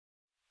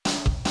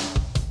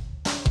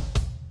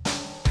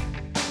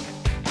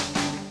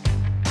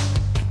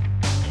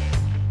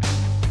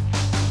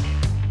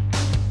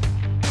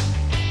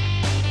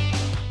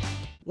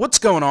What's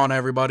going on,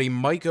 everybody?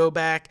 Mike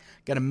back.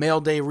 Got a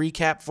mail day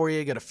recap for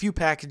you. Got a few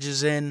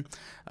packages in.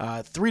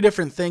 Three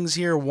different things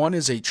here. One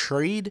is a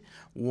trade,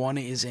 one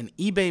is an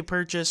eBay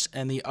purchase,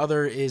 and the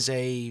other is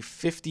a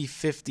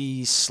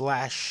 50/50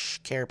 slash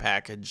care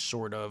package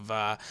sort of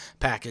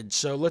package.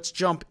 So let's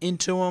jump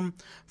into them.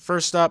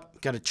 First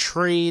up, got a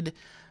trade.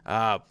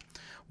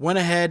 Went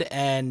ahead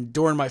and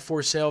during my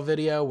for sale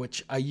video,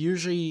 which I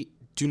usually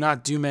do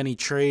not do many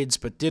trades,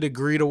 but did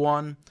agree to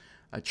one.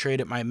 I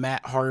traded my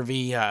Matt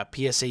Harvey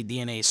PSA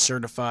DNA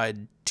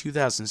certified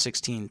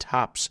 2016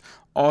 Topps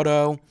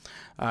auto.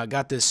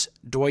 Got this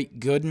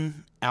Dwight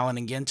Gooden, Allen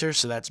and Ginter,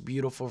 so that's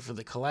beautiful for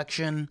the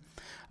collection.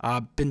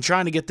 Been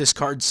trying to get this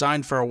card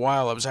signed for a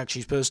while. I was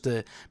actually supposed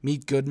to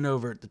meet Gooden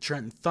over at the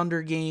Trenton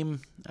Thunder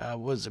game,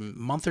 was a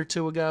month or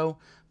two ago,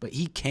 but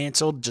he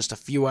canceled just a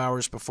few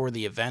hours before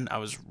the event. I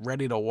was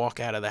ready to walk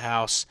out of the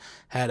house.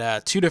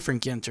 Had two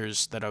different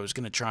Ginters that I was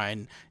going to try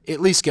and at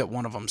least get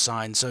one of them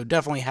signed, so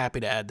definitely happy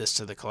to add this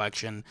to the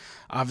collection.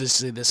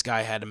 Obviously, this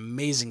guy had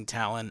amazing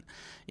talent.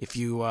 If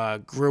you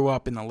grew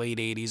up in the late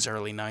 80s,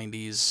 early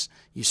 90s,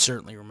 you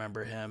certainly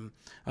remember him.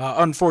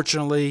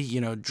 Unfortunately, you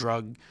know,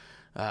 drug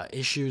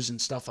issues and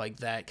stuff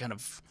like that kind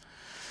of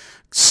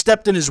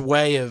stepped in his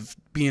way of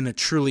being a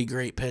truly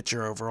great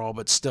pitcher overall,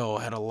 but still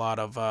had a lot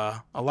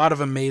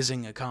of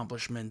amazing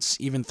accomplishments,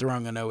 even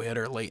throwing a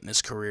no-hitter late in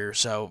his career.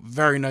 So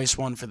very nice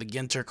one for the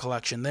Ginter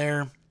collection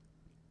there.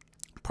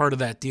 Part of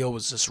that deal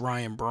was this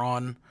Ryan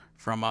Braun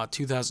from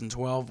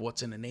 2012,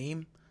 What's in a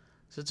Name?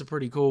 So it's a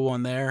pretty cool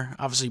one there.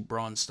 Obviously,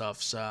 Braun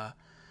stuff's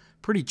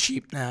pretty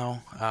cheap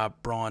now.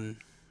 Braun,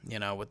 you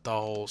know, with the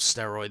whole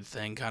steroid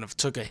thing, kind of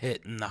took a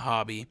hit in the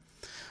hobby.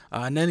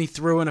 And then he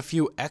threw in a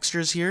few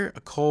extras here.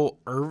 A Cole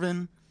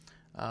Irvin,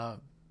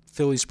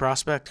 Phillies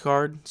prospect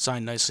card,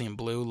 signed nicely in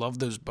blue. Love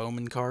those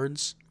Bowman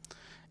cards.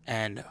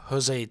 And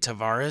Jose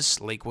Tavares,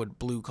 Lakewood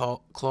Blue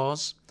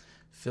Claws,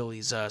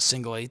 Phillies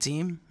single A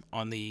team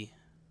on the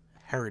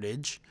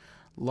Heritage.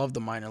 Love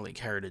the minor league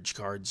Heritage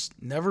cards.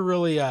 Never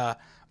really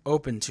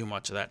opened too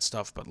much of that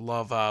stuff, but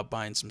love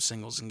buying some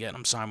singles and getting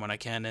them signed when I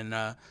can.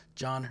 And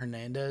John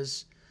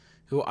Hernandez,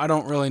 who I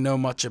don't really know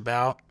much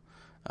about.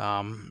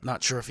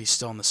 Not sure if he's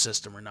still in the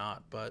system or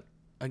not, but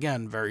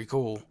again, very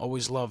cool.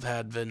 Always love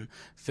having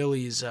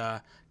Phillies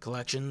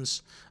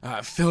collections,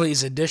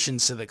 Phillies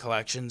additions to the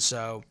collection.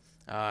 So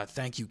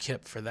thank you,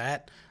 Kip, for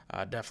that.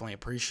 Definitely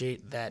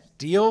appreciate that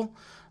deal.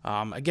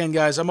 Again,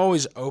 guys, I'm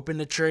always open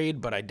to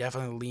trade, but I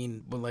definitely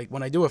lean, like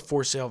when I do a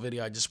for sale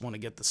video, I just want to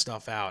get the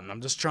stuff out, and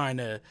I'm just trying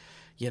to,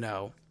 you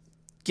know,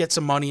 get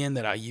some money in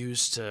that I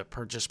use to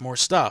purchase more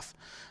stuff.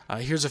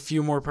 Here's a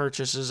few more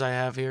purchases I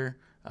have here.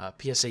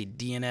 PSA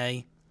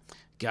DNA.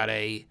 Got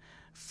a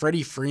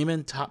Freddie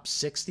Freeman top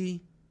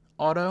 60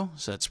 auto,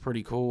 so that's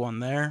pretty cool one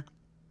there.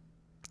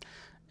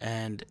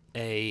 And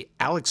a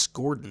Alex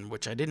Gordon,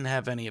 which I didn't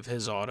have any of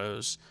his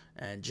autos.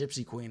 And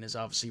Gypsy Queen is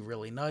obviously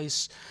really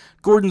nice.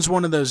 Gordon's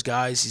one of those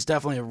guys. He's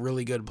definitely a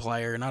really good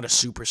player. Not a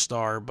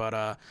superstar, but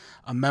a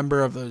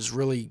member of those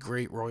really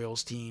great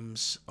Royals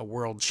teams. A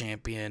world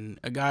champion.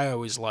 A guy I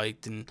always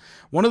liked. And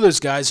one of those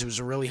guys who was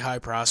a really high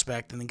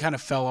prospect and then kind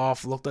of fell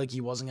off. Looked like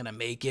he wasn't going to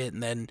make it.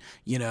 And then,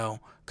 you know,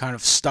 kind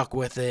of stuck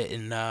with it.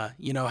 And,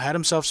 you know, had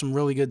himself some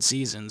really good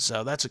seasons.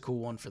 So that's a cool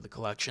one for the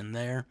collection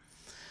there.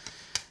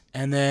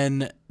 And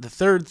then the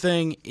third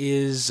thing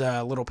is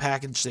a little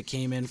package that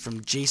came in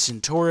from Jason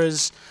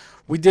Torres.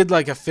 We did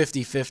like a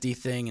 50/50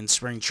 thing in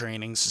spring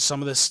training. So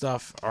some of this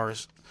stuff are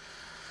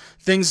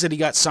things that he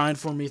got signed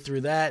for me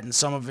through that, and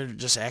some of it are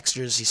just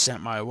extras he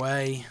sent my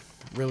way.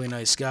 Really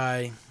nice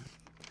guy.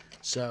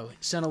 So he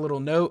sent a little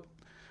note,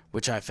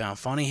 which I found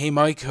funny. Hey,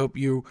 Mike, hope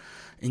you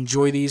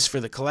enjoy these for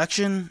the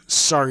collection.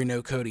 Sorry,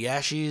 no Cody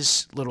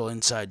Ashes. Little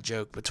inside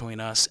joke between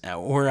us.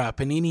 Or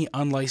Panini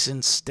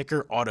unlicensed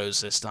sticker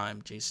autos this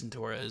time. Jason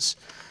Torres.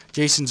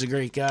 Jason's a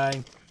great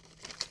guy.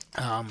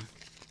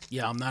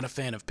 Yeah, I'm not a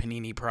fan of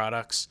Panini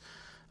products.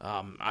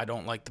 I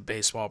don't like the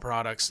baseball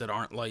products that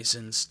aren't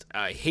licensed.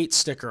 I hate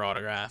sticker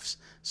autographs.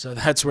 So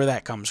that's where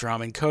that comes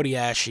from. And Cody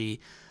Ashe,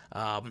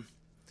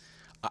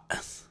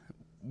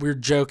 we're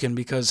joking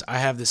because I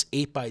have this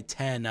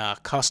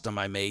 8x10 custom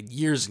I made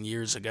years and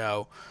years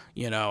ago.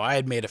 You know, I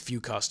had made a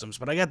few customs,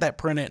 but I got that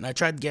printed, and I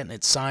tried getting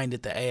it signed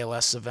at the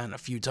ALS event a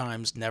few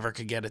times. Never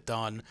could get it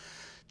done.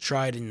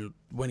 Tried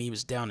when he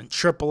was down in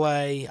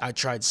AAA. I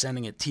tried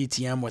sending it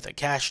TTM with a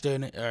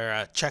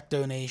a check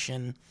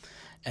donation.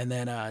 And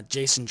then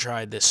Jason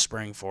tried this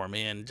spring for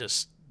me and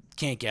just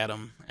can't get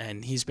him,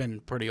 and he's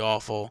been pretty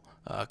awful,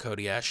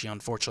 Cody Ashe,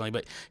 unfortunately.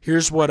 But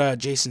here's what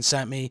Jason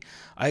sent me.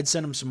 I had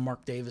sent him some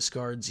Mark Davis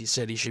cards. He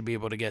said he should be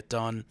able to get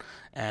done,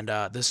 and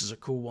this is a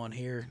cool one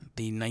here,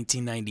 the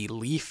 1990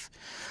 Leaf.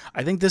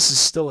 I think this is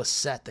still a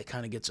set that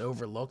kind of gets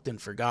overlooked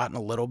and forgotten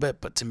a little bit,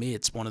 but to me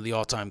it's one of the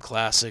all-time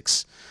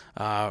classics.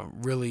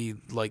 Really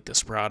like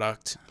this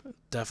product.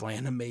 Definitely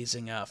an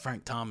amazing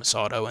Frank Thomas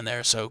auto in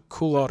there, so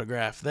cool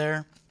autograph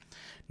there.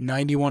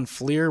 91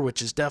 Fleer,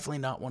 which is definitely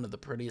not one of the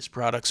prettiest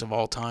products of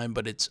all time,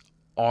 but it's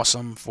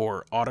awesome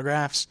for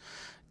autographs.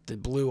 the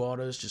blue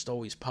autos just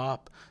always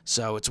pop.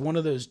 So it's one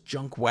of those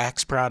junk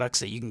wax products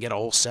that you can get a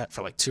whole set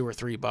for like $2 or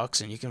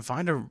 $3, and you can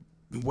find a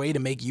way to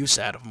make use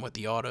out of them with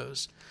the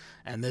autos.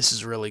 And this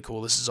is really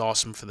cool. This is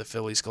awesome for the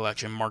Phillies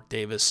collection. Mark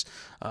Davis,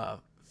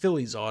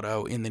 Phillies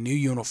auto in the new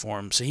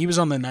uniform. So he was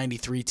on the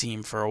 93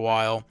 team for a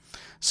while.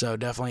 So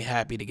definitely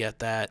happy to get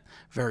that.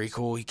 Very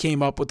cool. He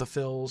came up with the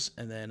Phils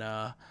and then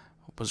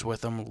was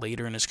with them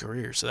later in his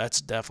career. So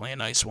that's definitely a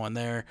nice one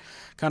there.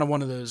 Kind of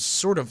one of those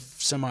sort of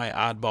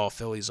semi-oddball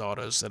Phillies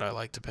autos that I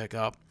like to pick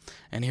up.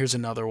 And here's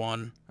another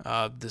one.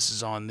 This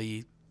is on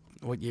the,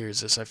 what year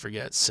is this? I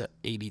forget.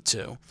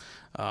 82.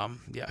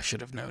 Yeah, I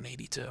should have known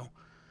 82.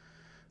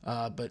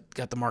 But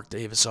got the Mark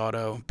Davis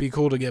auto. Be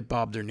cool to get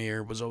Bob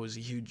Dernier. Was always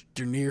a huge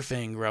Dernier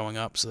fan growing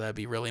up, so that'd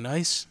be really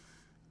nice.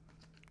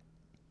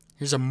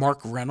 Here's a Mark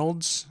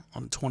Reynolds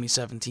on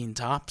 2017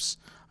 Topps.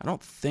 I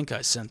don't think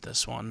I sent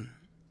this one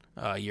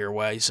your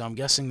way, so I'm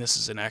guessing this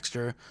is an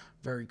extra.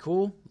 Very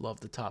cool.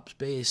 Love the Topps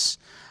base.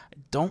 I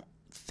don't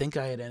think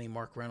I had any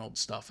Mark Reynolds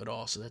stuff at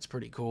all, so that's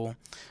pretty cool.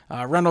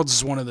 Reynolds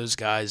is one of those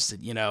guys that,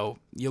 you know,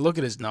 you look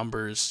at his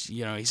numbers,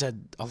 you know, he's had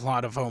a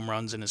lot of home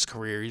runs in his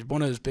career. He's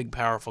one of those big,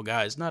 powerful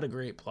guys. Not a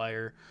great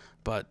player,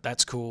 but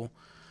that's cool.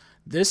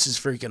 This is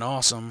freaking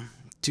awesome.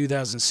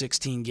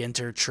 2016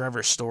 Ginter,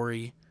 Trevor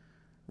Story.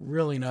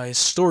 Really nice.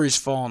 Story's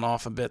fallen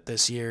off a bit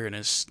this year, and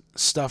his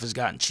stuff has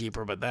gotten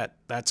cheaper, but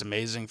that's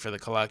amazing for the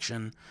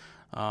collection.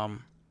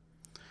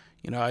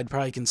 You know, I'd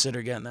probably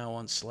consider getting that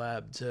one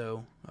slab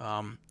too.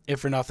 If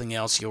for nothing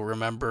else, you'll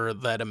remember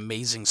that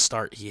amazing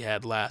start he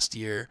had last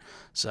year.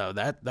 So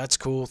that's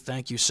cool.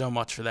 Thank you so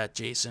much for that,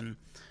 Jason.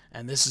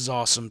 And this is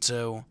awesome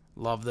too.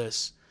 Love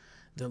this.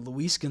 The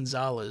Luis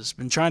Gonzalez.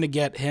 Been trying to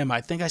get him.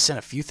 I think I sent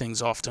a few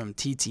things off to him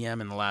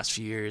TTM in the last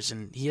few years,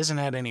 and he hasn't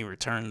had any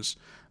returns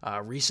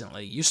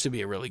recently. Used to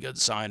be a really good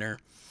signer.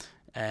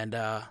 And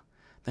I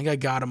think I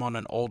got him on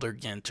an older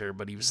Ginter,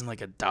 but he was in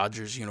like a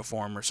Dodgers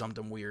uniform or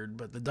something weird.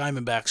 But the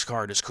Diamondbacks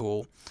card is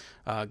cool.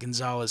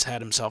 Gonzalez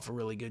had himself a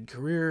really good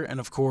career, and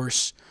of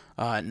course,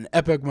 an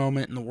epic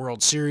moment in the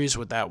World Series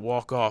with that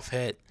walk-off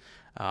hit.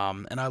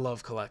 And I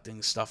love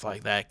collecting stuff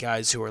like that.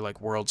 Guys who are like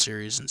World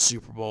Series and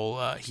Super Bowl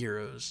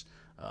heroes,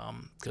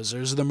 because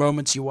those are the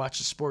moments you watch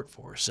the sport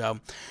for. So,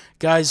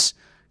 guys,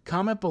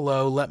 comment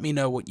below. Let me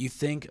know what you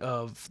think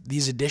of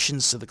these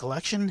additions to the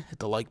collection. Hit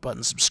the like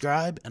button,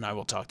 subscribe, and I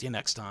will talk to you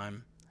next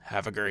time.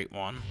 Have a great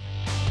one.